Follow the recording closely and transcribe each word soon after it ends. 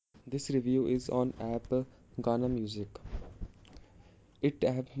This review is on app Gaana Music. It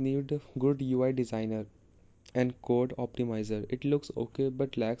app need good UI designer and code optimizer. It looks okay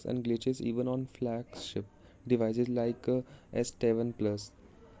but lags and glitches even on flagship devices like S7 Plus.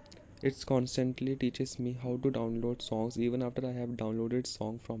 It constantly teaches me how to download songs even after I have downloaded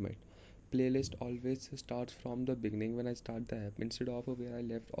song from it. Playlist always starts from the beginning when I start the app instead of where I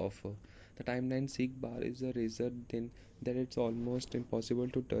left off. The timeline seek bar is a razor thin that it's almost impossible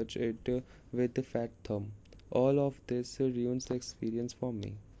to touch it with the fat thumb. All of this ruins the experience for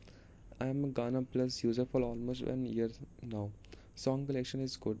me. I am a Gaana Plus user for almost 1 year now. Song collection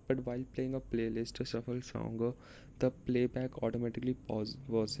is good, but while playing a playlist shuffle song, the playback automatically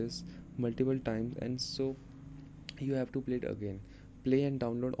pauses multiple times, and so you have to play it again. Play and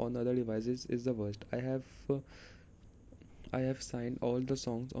download on other devices is the worst. I have signed all the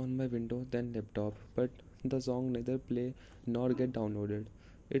songs on my Windows then laptop, but the song neither play nor get downloaded.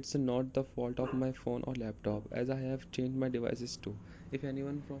 It's not the fault of my phone or laptop, as I have changed my devices too. If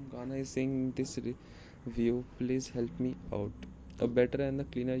anyone from Ghana is seeing this review, please help me out. A better and a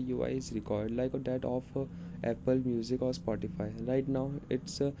cleaner UI is required, like that of Apple Music or Spotify. Right now,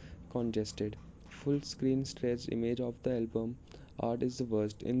 it's congested. Full screen stretched image of the album art is the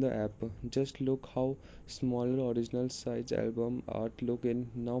worst in the app. Just look how smaller original size album art look in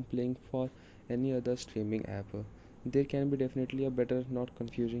now playing for any other streaming app. There can be definitely a better, not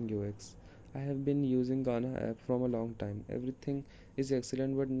confusing UX. I have been using Ghana app from a long time. Everything is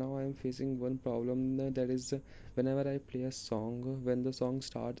excellent, but now I am facing one problem that is whenever I play a song, when the song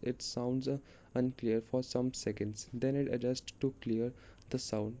starts, it sounds unclear for some seconds. Then it adjusts to clear the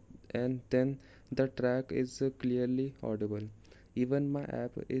sound, and then the track is clearly audible. Even my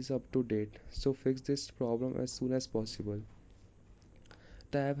app is up to date, so fix this problem as soon as possible.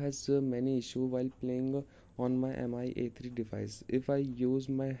 The app has many issues while playing on my Mi A3 device. If I use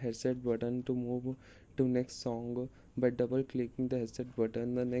my headset button to move to next song by double clicking the headset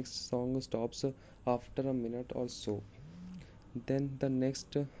button, the next song stops after a minute or so. Then the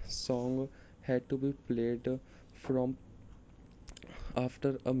next song had to be played from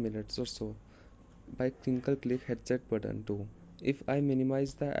after a minute or so by single click headset button too. If I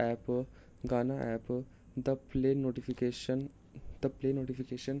minimize the app, Ghana app, the play notification the play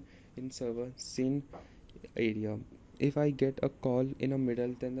notification in server scene area. If I get a call in a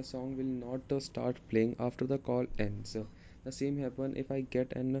middle, then the song will not start playing after the call ends. The same happen if I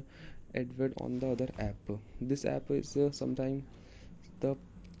get an advert on the other app. This app is sometimes the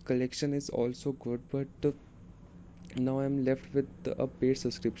collection is also good, but now I'm left with a paid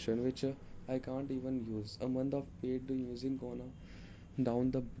subscription which I can't even use. A month of paid using gonna down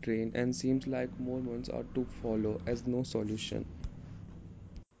the drain and seems like more months are to follow as no solution.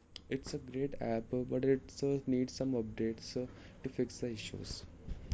 It's a great app, but it needs some updates to fix the issues.